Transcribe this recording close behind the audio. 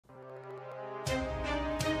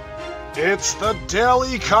It's the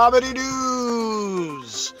Daily Comedy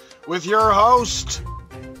News with your host,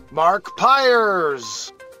 Mark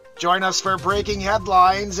Pires. Join us for breaking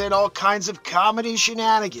headlines and all kinds of comedy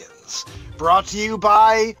shenanigans. Brought to you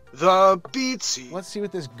by The Beatsy. Let's see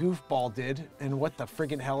what this goofball did and what the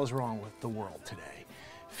friggin' hell is wrong with the world today.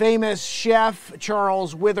 Famous chef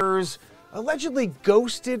Charles Withers allegedly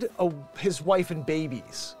ghosted his wife and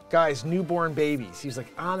babies. Guys, newborn babies. He's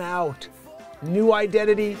like, I'm out. New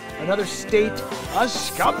identity, another state, a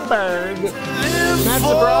scumbag. Matt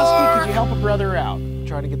Zabrowski, could you help a brother out? I'm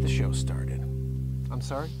trying to get the show started. I'm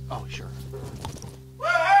sorry? Oh, sure.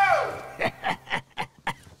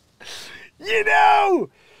 You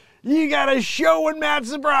know, you got a show when Matt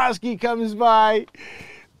Zabrowski comes by.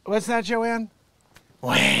 What's that, Joanne?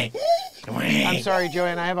 I'm sorry,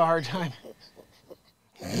 Joanne, I have a hard time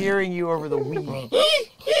hearing you over the weed.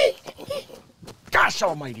 Gosh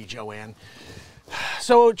almighty, Joanne.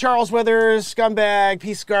 So Charles Withers, scumbag,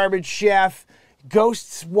 piece of garbage, chef,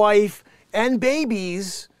 ghosts wife and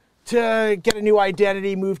babies to get a new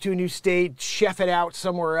identity, move to a new state, chef it out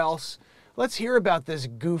somewhere else. Let's hear about this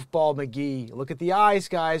goofball McGee. Look at the eyes,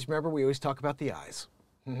 guys. Remember, we always talk about the eyes.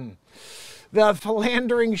 The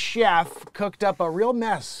philandering chef cooked up a real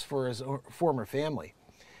mess for his former family.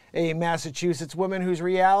 A Massachusetts woman whose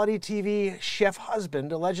reality TV chef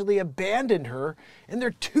husband allegedly abandoned her and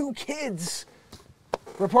their 2 kids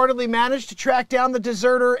reportedly managed to track down the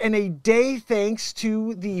deserter in a day thanks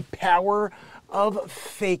to the power of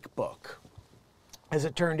Facebook. As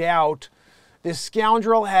it turned out, this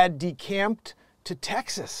scoundrel had decamped to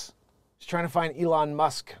Texas. He's trying to find Elon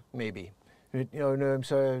Musk, maybe. No, I'm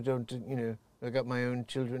sorry, I don't, I got my own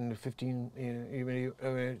children, 15,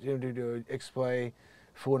 XY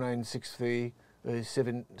 4963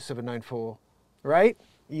 794, right?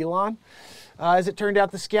 Elon. As it turned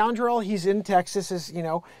out, the scoundrel, he's in Texas,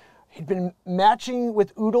 he'd been matching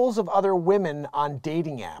with oodles of other women on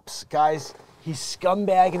dating apps. Guys, he's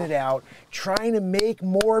scumbagging it out, trying to make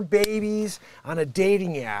more babies on a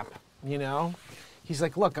dating app, He's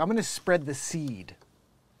like, look, I'm going to spread the seed.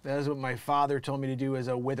 That is what my father told me to do as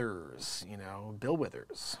a Withers, Bill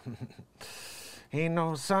Withers. Ain't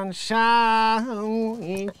no sunshine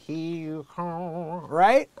in here,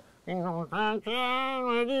 right? Ain't no sunshine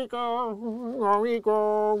when you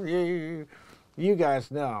go, yeah. You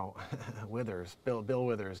guys know. Withers, Bill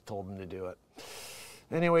Withers told him to do it.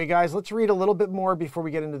 Anyway, guys, let's read a little bit more before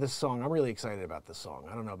we get into this song. I'm really excited about this song.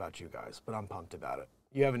 I don't know about you guys, but I'm pumped about it.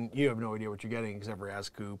 You have no idea what you're getting except for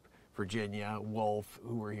Ascoop, Virginia, Wolf,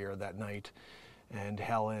 who were here that night, and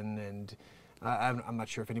Helen, and I'm not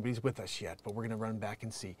sure if anybody's with us yet, but we're going to run back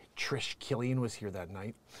and see. Trish Killian was here that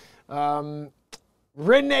night.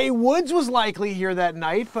 Renee Woods was likely here that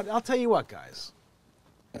night, but I'll tell you what, guys.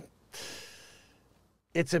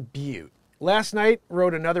 It's a beaut. Last night,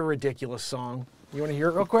 wrote another ridiculous song. You want to hear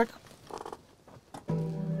it real quick?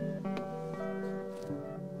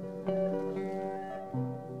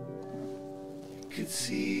 You could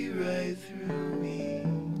see right through me.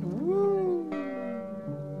 Woo.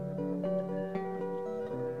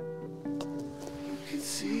 You could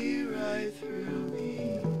see right through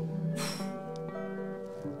me.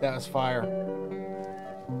 That was fire.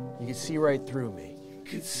 You could see right through me. You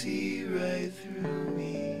could see right through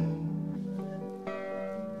me.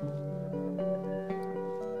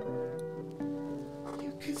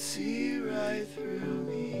 You could see right through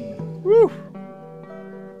me. Woo!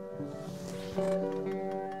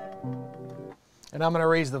 And I'm going to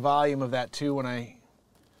raise the volume of that too when I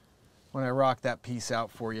rock that piece out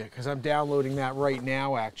for you, because I'm downloading that right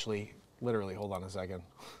now, actually. Literally, hold on a second.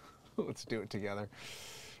 Let's do it together.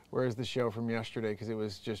 Where's the show from yesterday? Because it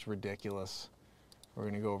was just ridiculous. We're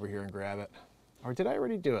going to go over here and grab it. Or did I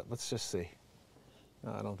already do it? Let's just see.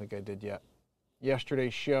 No, I don't think I did yet.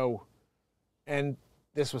 Yesterday's show. And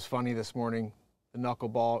this was funny this morning. The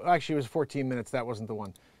knuckleball. Actually, it was 14 minutes. That wasn't the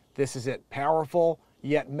one. This is it. Powerful,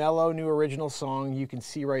 yet mellow, new original song. You can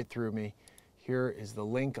see right through me. Here is the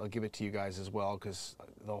link. I'll give it to you guys as well, because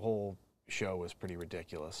the whole show was pretty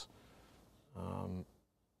ridiculous.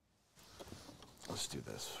 Let's do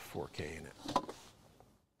this, 4K in it.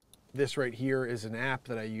 This right here is an app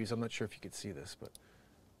that I use. I'm not sure if you could see this, but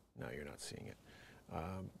no, you're not seeing it.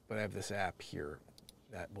 But I have this app here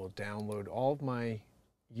that will download all of my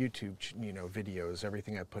YouTube, videos,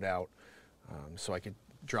 everything I put out, so I could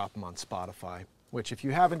drop them on Spotify, which if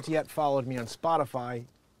you haven't yet followed me on Spotify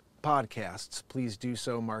podcasts, please do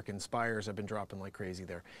so. MarkinsPires, I've been dropping like crazy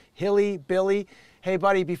there. Hilly, Billy, hey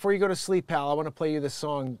buddy, before you go to sleep, pal, I want to play you this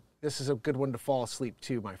song. This is a good one to fall asleep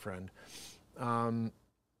to, my friend.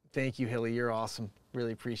 Thank you, Hilly. You're awesome.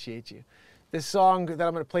 Really appreciate you. this song that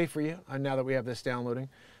I'm going to play for you, now that we have this downloading,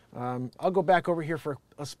 I'll go back over here for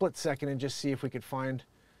a split second and just see if we could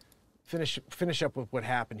finish up with what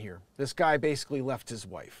happened here. This guy basically left his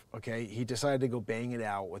wife, okay? He decided to go bang it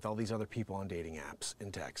out with all these other people on dating apps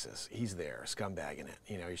in Texas. He's there, scumbagging it.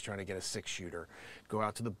 You know, he's trying to get a 6-shooter, go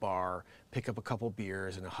out to the bar, pick up a couple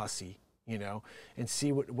beers and a hussy, you know, and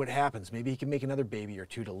see what happens. Maybe he can make another baby or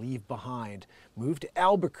two to leave behind, move to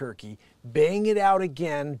Albuquerque, bang it out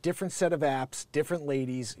again, different set of apps, different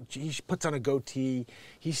ladies. He puts on a goatee.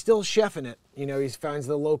 He's still chefing it. You know, he finds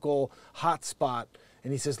the local hot spot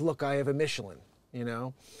and he says, look, I have a Michelin, you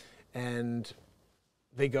know, and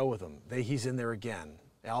they go with him. He's in there again.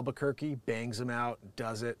 Albuquerque, bangs him out,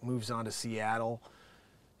 does it, moves on to Seattle.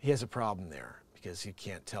 He has a problem there because he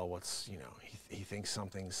can't tell what's, you know, he thinks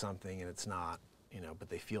something's something and it's not, you know, but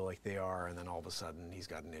they feel like they are, and then all of a sudden he's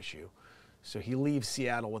got an issue. So he leaves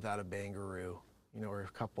Seattle without a bangaroo, you know, or a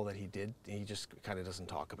couple that he just kind of doesn't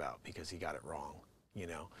talk about because he got it wrong, you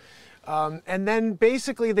know. And then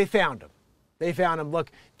basically they found him. They found him.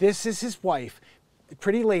 Look, this is his wife,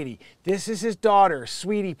 pretty lady. This is his daughter,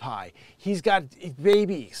 Sweetie Pie. He's got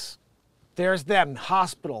babies. There's them,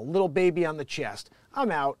 hospital, little baby on the chest.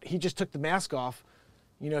 I'm out. He just took the mask off.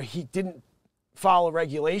 You know, he didn't follow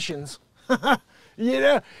regulations. You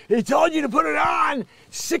know, he told you to put it on.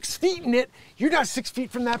 6 feet in it. You're not 6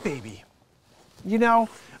 feet from that baby. You know,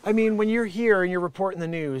 I mean, when you're here and you're reporting the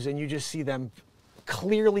news and you just see them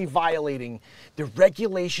clearly violating the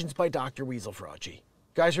regulations by Dr. Weaselfroggy.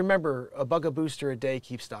 Guys, remember, a bug a booster a day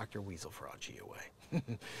keeps Dr. Weaselfroggy away.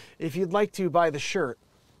 If you'd like to buy the shirt,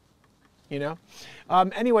 you know.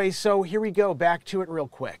 Anyway, so here we go, back to it real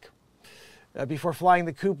quick. Before flying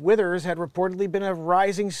the coop, Withers had reportedly been a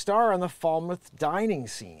rising star on the Falmouth dining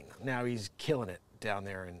scene. Now he's killing it down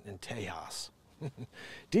there in Tejas.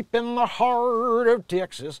 Deep in the heart of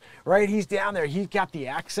Texas, right? He's down there. He's got the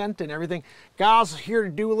accent and everything. Guys, here to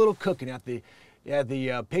do a little cooking at the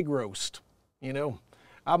pig roast. You know,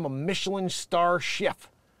 I'm a Michelin star chef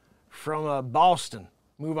from Boston.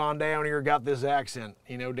 Move on down here, got this accent,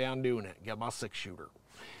 you know, down doing it. Got my 6-shooter.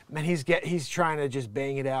 And he's trying to just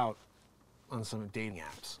bang it out on some dating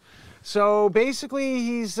apps. So basically,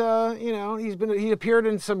 he's you know, he appeared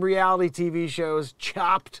in some reality TV shows.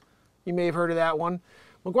 Chopped. You may have heard of that one.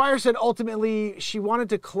 McGuire said ultimately she wanted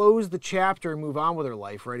to close the chapter and move on with her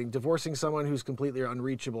life, writing, divorcing someone who's completely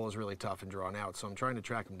unreachable is really tough and drawn out, so I'm trying to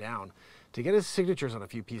track him down to get his signatures on a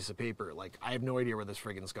few pieces of paper. Like, I have no idea where this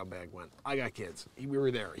friggin' scumbag went. I got kids. We were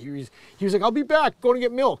there. He was like, I'll be back, going to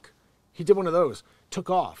get milk. He did one of those. Took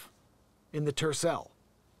off in the Tercel.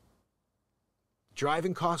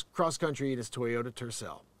 Driving cross country in his Toyota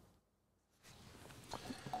Tercel.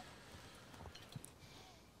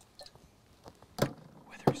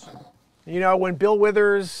 You know, when Bill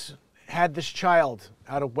Withers had this child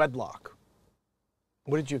out of wedlock,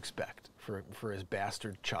 what did you expect for his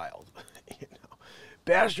bastard child? You know,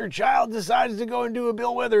 bastard child decides to go and do a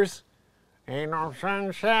Bill Withers. Ain't no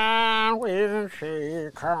sunshine when she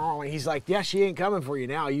calling. He's like, yeah, she ain't coming for you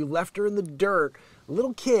now. You left her in the dirt.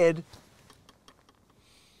 Little kid.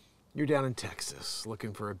 You're down in Texas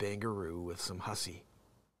looking for a bangaroo with some hussy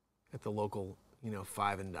at the local, you know,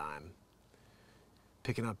 5 and dime.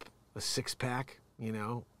 Picking up a 6-pack, you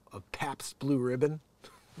know, a Pabst Blue Ribbon.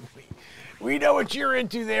 We know what you're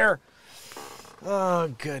into there. Oh,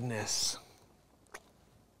 goodness.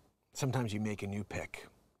 Sometimes you make a new pick.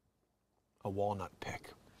 A walnut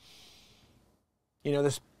pick. You know,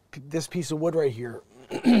 this piece of wood right here,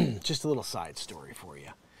 just a little side story for you.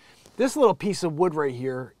 This little piece of wood right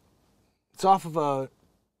here, it's off of a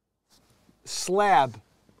slab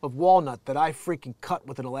of walnut that I freaking cut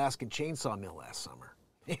with an Alaskan chainsaw mill last summer.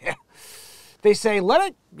 Yeah. They say,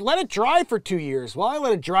 let it dry for 2 years. Well, I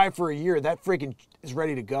let it dry for a year. That freaking is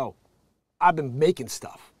ready to go. I've been making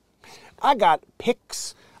stuff. I got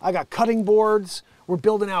picks. I got cutting boards. We're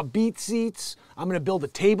building out beat seats. I'm going to build a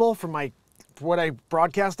table for what I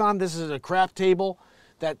broadcast on. This is a craft table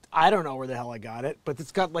that I don't know where the hell I got it, but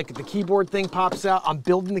it's got like the keyboard thing pops out. I'm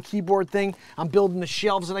building the keyboard thing. I'm building the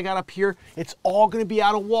shelves that I got up here. It's all going to be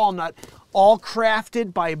out of walnut, all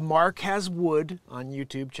crafted by Mark Has Wood on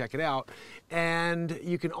YouTube. Check it out. And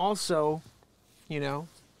you can also, you know,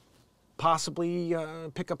 possibly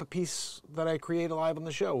pick up a piece that I create live on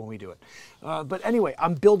the show when we do it. But anyway,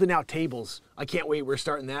 I'm building out tables. I can't wait. We're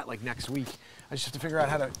starting that like next week. I just have to figure out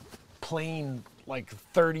how to plane like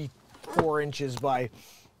 34 inches by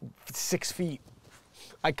 6 feet.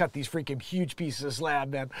 I cut these freaking huge pieces of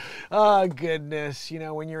slab, man. Oh, goodness. You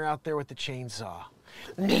know, when you're out there with the chainsaw.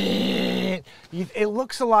 It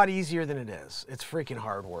looks a lot easier than it is. It's freaking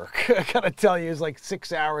hard work. I gotta tell you, it's like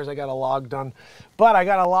 6 hours I got a log done. But I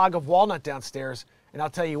got a log of walnut downstairs, and I'll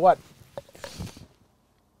tell you what.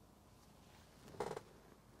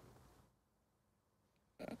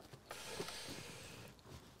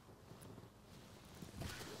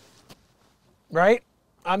 Right?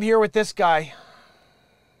 I'm here with this guy,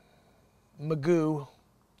 Magoo.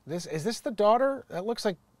 Is this the daughter? That looks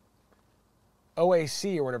like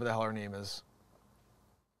OAC or whatever the hell her name is.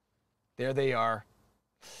 There they are.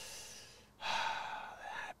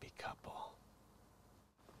 Happy couple.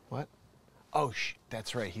 What? Oh,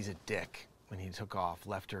 that's right. He's a dick when he took off.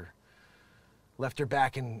 Left her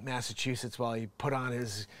back in Massachusetts while he put on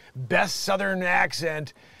his best Southern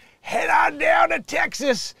accent. Head on down to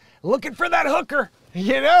Texas looking for that hooker.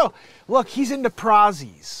 You know? Look, he's into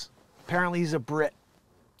prozzies. Apparently he's a Brit.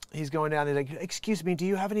 He's going down there like, excuse me, do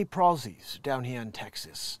you have any prozzies down here in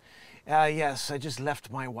Texas? Yes, I just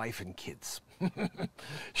left my wife and kids.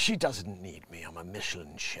 She doesn't need me. I'm a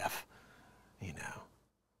Michelin chef. You know.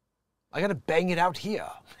 I got to bang it out here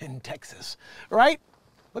in Texas. Right?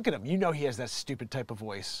 Look at him. You know he has that stupid type of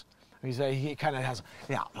voice. He kind of has,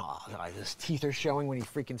 his teeth are showing when he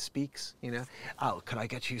freaking speaks, you know. Oh, could I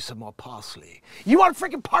get you some more parsley? You want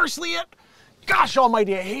freaking parsley it? Gosh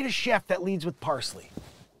almighty, I hate a chef that leads with parsley.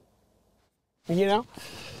 You know?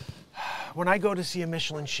 When I go to see a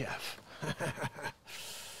Michelin chef,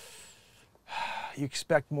 you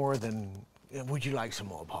expect more than, would you like some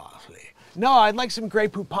more parsley? No, I'd like some Grey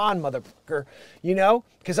Poupon, motherfucker, you know?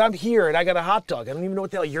 Because I'm here and I got a hot dog. I don't even know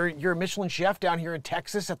what the hell. You're a Michelin chef down here in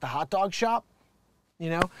Texas at the hot dog shop? You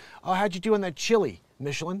know? Oh, how'd you do on that chili,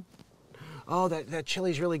 Michelin? Oh, that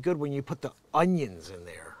chili's really good when you put the onions in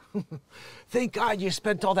there. Thank God you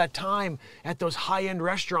spent all that time at those high-end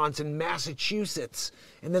restaurants in Massachusetts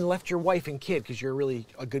and then left your wife and kid because you're really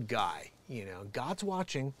a good guy. You know, God's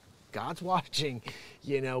watching. God's watching,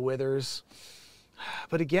 you know, Withers.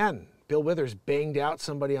 But again, Bill Withers banged out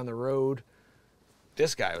somebody on the road.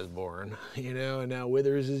 This guy was born, you know, and now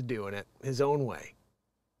Withers is doing it his own way.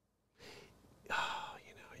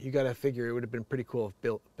 You got to figure it would have been pretty cool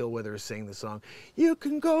if Bill Withers sang the song, "You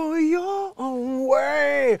can go your own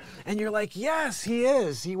way." And you're like, yes, he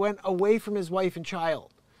is. He went away from his wife and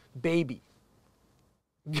child. Baby.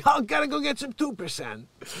 Gotta go get some 2%.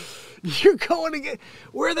 You're going to get,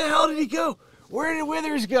 where the hell did he go? Where did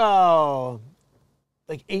Withers go?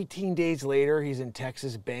 Like 18 days later, he's in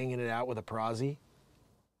Texas banging it out with a prozzy.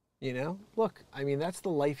 You know? Look, I mean, that's the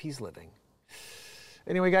life he's living.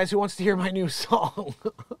 Anyway, guys, who wants to hear my new song?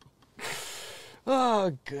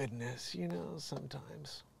 Oh, goodness. You know,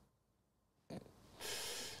 sometimes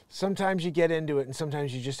you get into it, and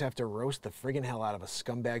sometimes you just have to roast the friggin' hell out of a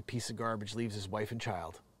scumbag piece of garbage leaves his wife and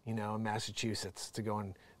child, you know, in Massachusetts to go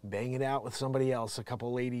and bang it out with somebody else, a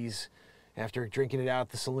couple ladies, after drinking it out at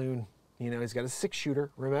the saloon. You know, he's got a 6-shooter.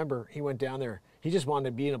 Remember, he went down there. He just wanted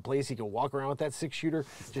to be in a place he could walk around with that 6-shooter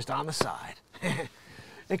just on the side.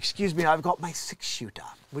 Excuse me, I've got my 6-shooter.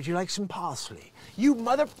 Would you like some parsley? You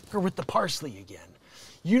motherfucker with the parsley again.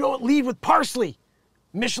 You don't lead with parsley,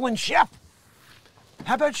 Michelin chef.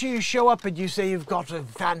 How about you show up and you say you've got a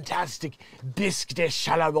fantastic bisque de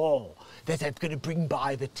chalaron that I'm going to bring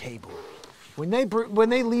by the table. When they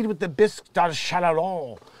lead with the bisque de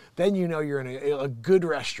chalaron, then you know you're in a good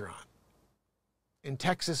restaurant. In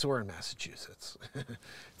Texas or in Massachusetts.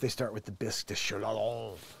 They start with the bisque de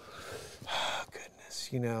chalaron. Oh,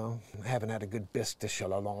 goodness, you know, I haven't had a good bisque de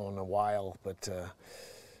chalaron in a while, but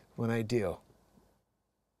when I do,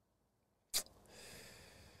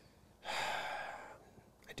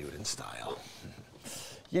 I do it in style.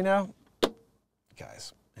 You know,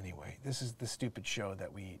 guys, anyway, this is the stupid show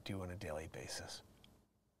that we do on a daily basis.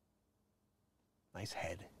 Nice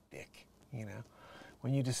head, Dick, you know.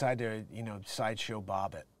 When you decide to, you know, sideshow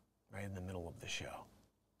Bob it right in the middle of the show,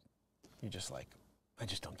 you're just like, I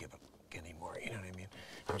just don't give a anymore, you know what I mean?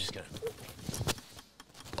 I'm just gonna...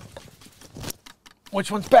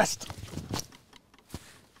 Which one's best?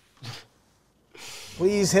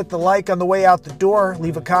 Please hit the like on the way out the door,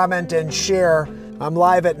 leave a comment and share. I'm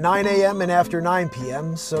live at 9 a.m. and after 9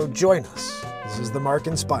 p.m., so join us. This is the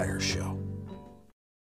MarkinsPires Show.